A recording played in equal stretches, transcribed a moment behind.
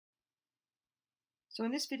So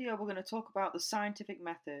in this video, we're going to talk about the scientific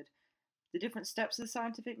method, the different steps of the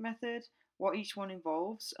scientific method, what each one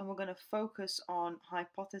involves, and we're going to focus on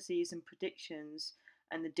hypotheses and predictions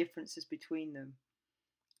and the differences between them.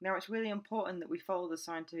 Now, it's really important that we follow the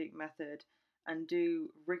scientific method and do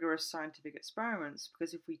rigorous scientific experiments,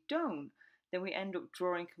 because if we don't, then we end up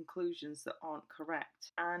drawing conclusions that aren't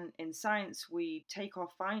correct. And in science, we take our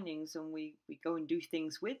findings and we go and do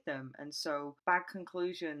things with them. And so bad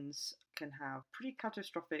conclusions can have pretty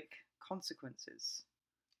catastrophic consequences.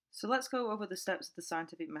 So let's go over the steps of the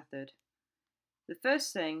scientific method. The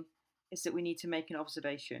first thing is that we need to make an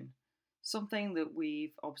observation, something that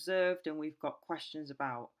we've observed and we've got questions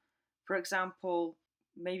about. For example,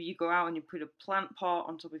 maybe you go out and you put a plant pot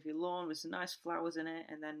on top of your lawn with some nice flowers in it,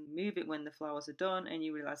 and then move it when the flowers are done and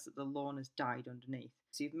you realise that the lawn has died underneath.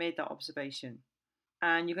 So you've made that observation.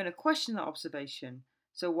 And you're going to question that observation.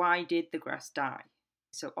 So why did the grass die?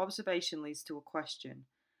 So observation leads to a question.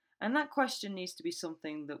 And that question needs to be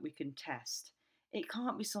something that we can test. It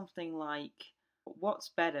can't be something like,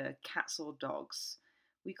 what's better, cats or dogs?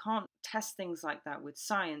 We can't test things like that with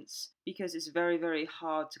science because it's very, very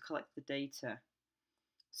hard to collect the data.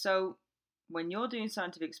 So when you're doing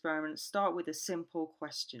scientific experiments, start with a simple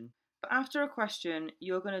question. But after a question,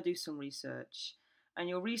 you're going to do some research. And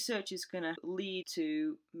your research is going to lead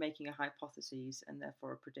to making a hypothesis and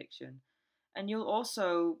therefore a prediction. And you'll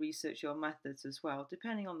also research your methods as well,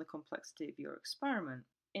 depending on the complexity of your experiment.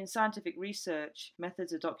 In scientific research,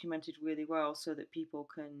 methods are documented really well so that people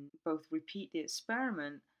can both repeat the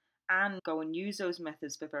experiment and go and use those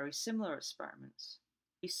methods for very similar experiments.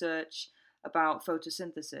 Research about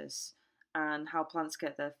photosynthesis and how plants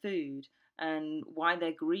get their food and why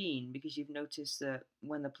they're green, because you've noticed that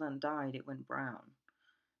when the plant died it went brown.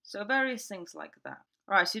 So various things like that.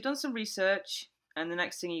 Alright, so you've done some research, and the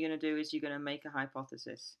next thing you're going to do is you're going to make a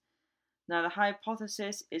hypothesis. Now the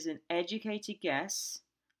hypothesis is an educated guess,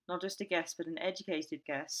 not just a guess, but an educated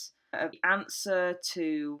guess of the answer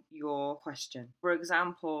to your question. For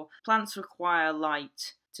example, plants require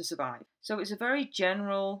light to survive. So it's a very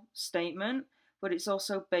general statement, but it's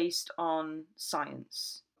also based on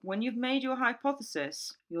science. When you've made your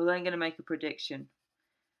hypothesis, you're then going to make a prediction.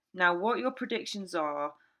 Now what your predictions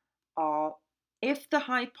are if the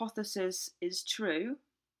hypothesis is true,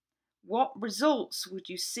 what results would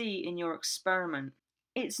you see in your experiment?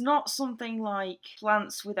 It's not something like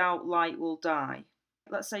plants without light will die.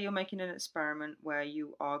 Let's say you're making an experiment where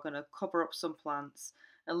you are going to cover up some plants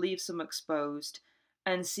and leave some exposed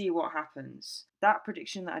and see what happens. That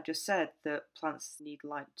prediction that I just said, that plants need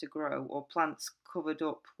light to grow or plants covered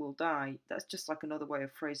up will die, that's just like another way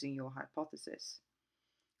of phrasing your hypothesis.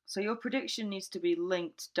 So your prediction needs to be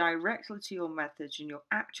linked directly to your methods in your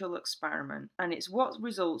actual experiment, and it's what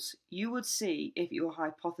results you would see if your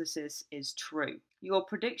hypothesis is true. Your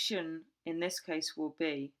prediction in this case will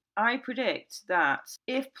be, I predict that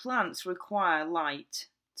if plants require light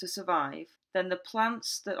to survive, then the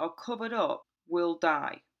plants that are covered up will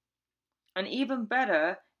die. And even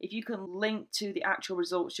better, if you can link to the actual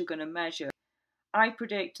results you're going to measure, I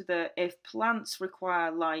predict that if plants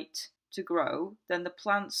require light to grow, then the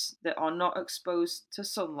plants that are not exposed to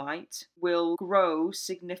sunlight will grow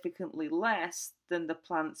significantly less than the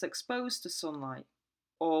plants exposed to sunlight,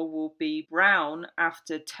 or will be brown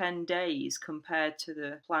after 10 days compared to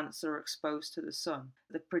the plants that are exposed to the sun.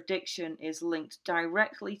 The prediction is linked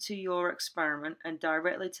directly to your experiment and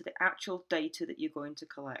directly to the actual data that you're going to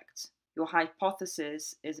collect. Your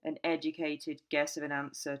hypothesis is an educated guess of an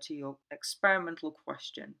answer to your experimental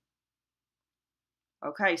question.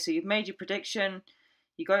 Okay, so you've made your prediction,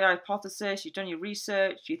 you got your hypothesis, you've done your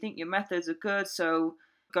research, you think your methods are good, so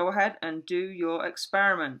go ahead and do your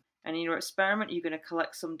experiment. And in your experiment, you're going to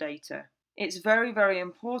collect some data. It's very, very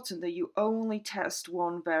important that you only test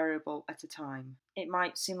one variable at a time. It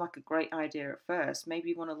might seem like a great idea at first. Maybe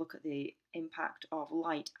you want to look at the impact of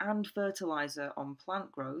light and fertilizer on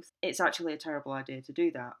plant growth. It's actually a terrible idea to do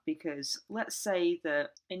that, because let's say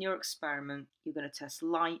that in your experiment, you're going to test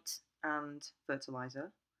light and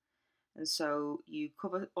fertilizer, and so you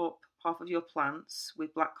cover up half of your plants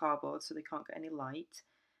with black cardboard so they can't get any light,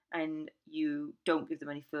 and you don't give them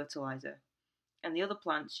any fertilizer. And the other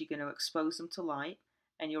plants, you're going to expose them to light,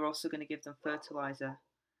 and you're also going to give them fertilizer.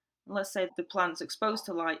 And let's say the plants exposed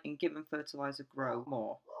to light and given fertilizer grow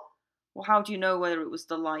more. Well, how do you know whether it was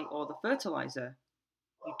the light or the fertilizer?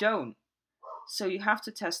 You don't. So you have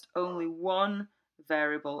to test only one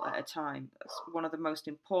variable at a time. That's one of the most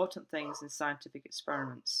important things in scientific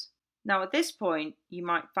experiments. Now at this point, you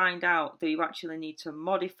might find out that you actually need to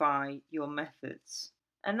modify your methods.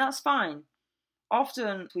 And that's fine.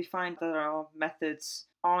 Often we find that our methods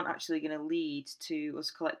aren't actually going to lead to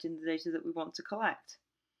us collecting the data that we want to collect.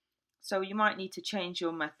 So you might need to change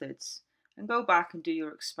your methods and go back and do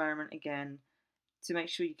your experiment again to make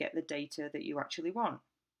sure you get the data that you actually want.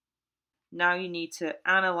 Now you need to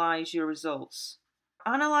analyze your results.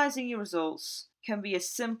 Analyzing your results can be as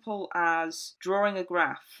simple as drawing a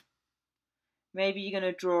graph. Maybe you're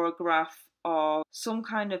going to draw a graph of some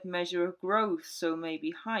kind of measure of growth, so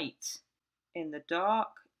maybe height in the dark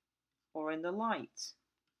or in the light.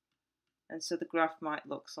 And so the graph might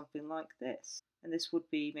look something like this. And this would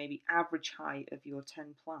be maybe average height of your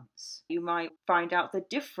 10 plants. You might find out the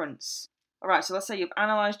difference. All right, so let's say you've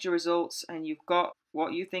analysed your results and you've got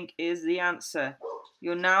what you think is the answer.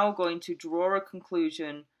 You're now going to draw a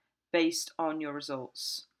conclusion based on your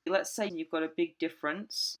results. Let's say you've got a big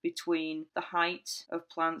difference between the height of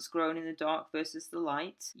plants grown in the dark versus the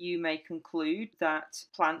light. You may conclude that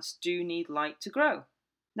plants do need light to grow.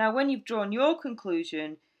 Now, when you've drawn your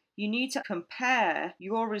conclusion, you need to compare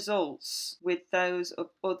your results with those of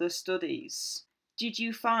other studies. Did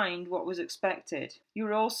you find what was expected?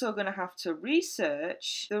 You're also going to have to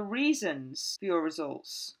research the reasons for your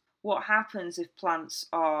results. What happens if plants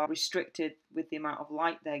are restricted with the amount of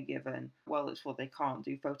light they're given? Well, it's what they can't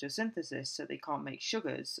do photosynthesis, so they can't make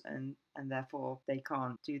sugars, and therefore they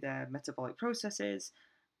can't do their metabolic processes,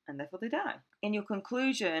 and therefore they die. In your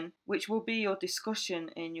conclusion, which will be your discussion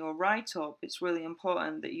in your write-up, it's really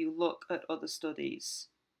important that you look at other studies.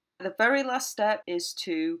 The very last step is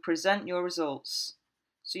to present your results.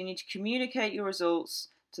 So you need to communicate your results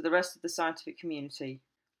to the rest of the scientific community.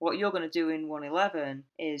 What you're going to do in 111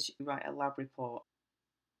 is write a lab report.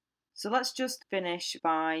 So let's just finish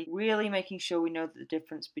by really making sure we know the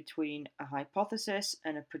difference between a hypothesis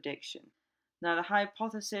and a prediction. Now, the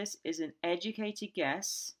hypothesis is an educated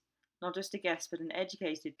guess, not just a guess, but an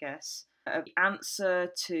educated guess of the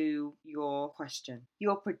answer to your question.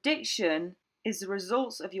 Your prediction is the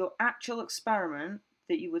results of your actual experiment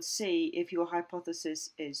that you would see if your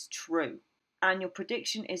hypothesis is true. And your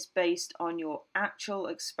prediction is based on your actual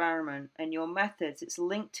experiment and your methods. It's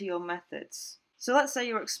linked to your methods. So let's say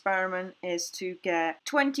your experiment is to get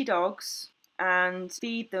 20 dogs and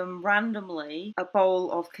feed them randomly a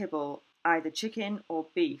bowl of kibble, either chicken or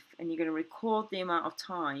beef, and you're going to record the amount of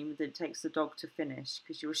time that it takes the dog to finish,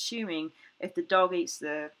 because you're assuming if the dog eats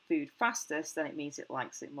the food fastest, then it means it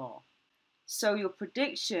likes it more. So your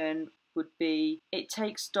prediction would be it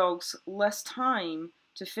takes dogs less time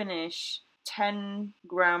to finish 10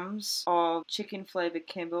 grams of chicken flavoured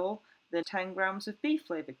kibble than 10 grams of beef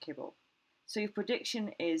flavoured kibble. So your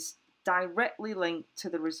prediction is directly linked to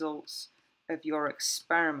the results of your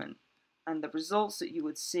experiment and the results that you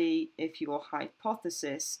would see if your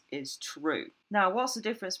hypothesis is true. Now, what's the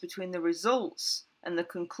difference between the results and the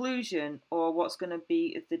conclusion, or what's going to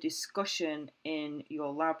be the discussion in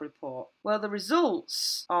your lab report? Well, the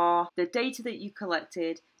results are the data that you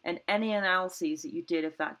collected and any analyses that you did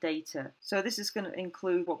of that data. So this is going to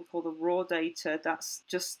include what we call the raw data. That's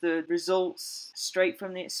just the results straight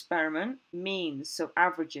from the experiment. Means, so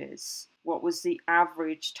averages. What was the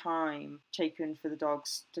average time taken for the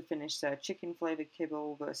dogs to finish their chicken flavoured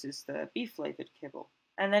kibble versus the beef flavoured kibble?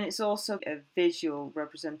 And then it's also a visual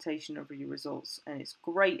representation of your results, and it's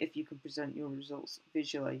great if you can present your results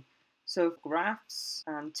visually. So graphs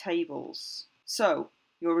and tables. So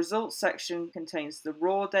your results section contains the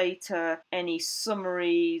raw data, any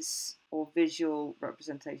summaries or visual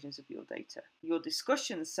representations of your data. Your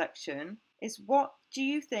discussion section is what do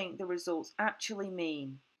you think the results actually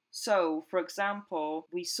mean? So, for example,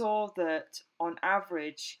 we saw that on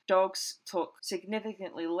average, dogs took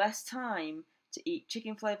significantly less time to eat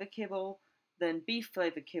chicken flavoured kibble than beef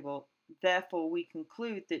flavoured kibble. Therefore, we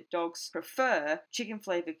conclude that dogs prefer chicken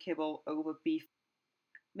flavoured kibble over beef.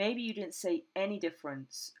 Maybe you didn't say any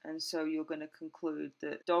difference, and so you're going to conclude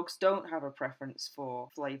that dogs don't have a preference for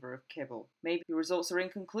flavour of kibble. Maybe the results are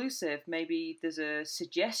inconclusive. Maybe there's a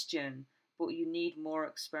suggestion, but you need more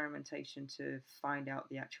experimentation to find out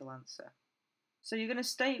the actual answer. So you're going to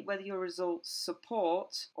state whether your results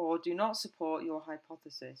support or do not support your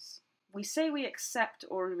hypothesis. We say we accept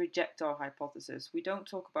or reject our hypothesis. We don't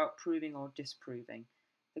talk about proving or disproving.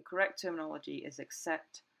 The correct terminology is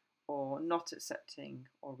accept or not accepting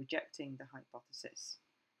or rejecting the hypothesis.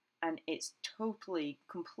 And it's totally,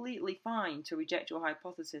 completely fine to reject your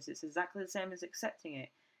hypothesis. It's exactly the same as accepting it.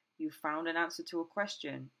 You found an answer to a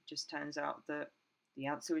question. It just turns out that the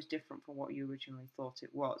answer is different from what you originally thought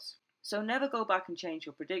it was. So never go back and change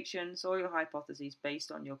your predictions or your hypotheses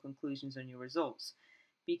based on your conclusions and your results,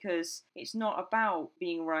 because it's not about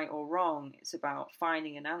being right or wrong, it's about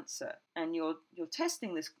finding an answer. And you're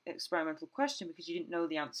testing this experimental question because you didn't know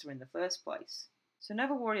the answer in the first place. So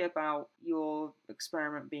never worry about your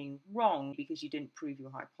experiment being wrong because you didn't prove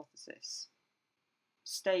your hypothesis.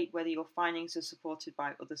 State whether your findings are supported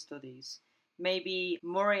by other studies. Maybe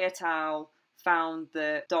Murray et al. Found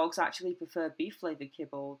that dogs actually prefer beef flavoured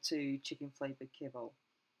kibble to chicken flavoured kibble.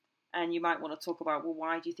 And you might want to talk about, well,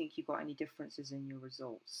 why do you think you got any differences in your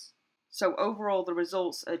results? So overall, the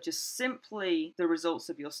results are just simply the results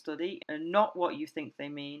of your study and not what you think they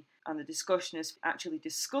mean. And the discussion is actually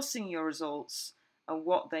discussing your results and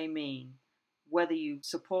what they mean, whether you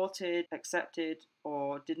supported, accepted,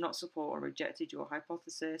 or did not support or rejected your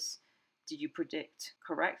hypothesis. Did you predict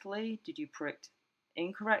correctly? Did you predict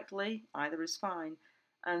incorrectly? Either is fine.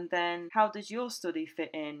 And then how does your study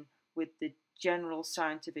fit in with the general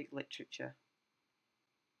scientific literature?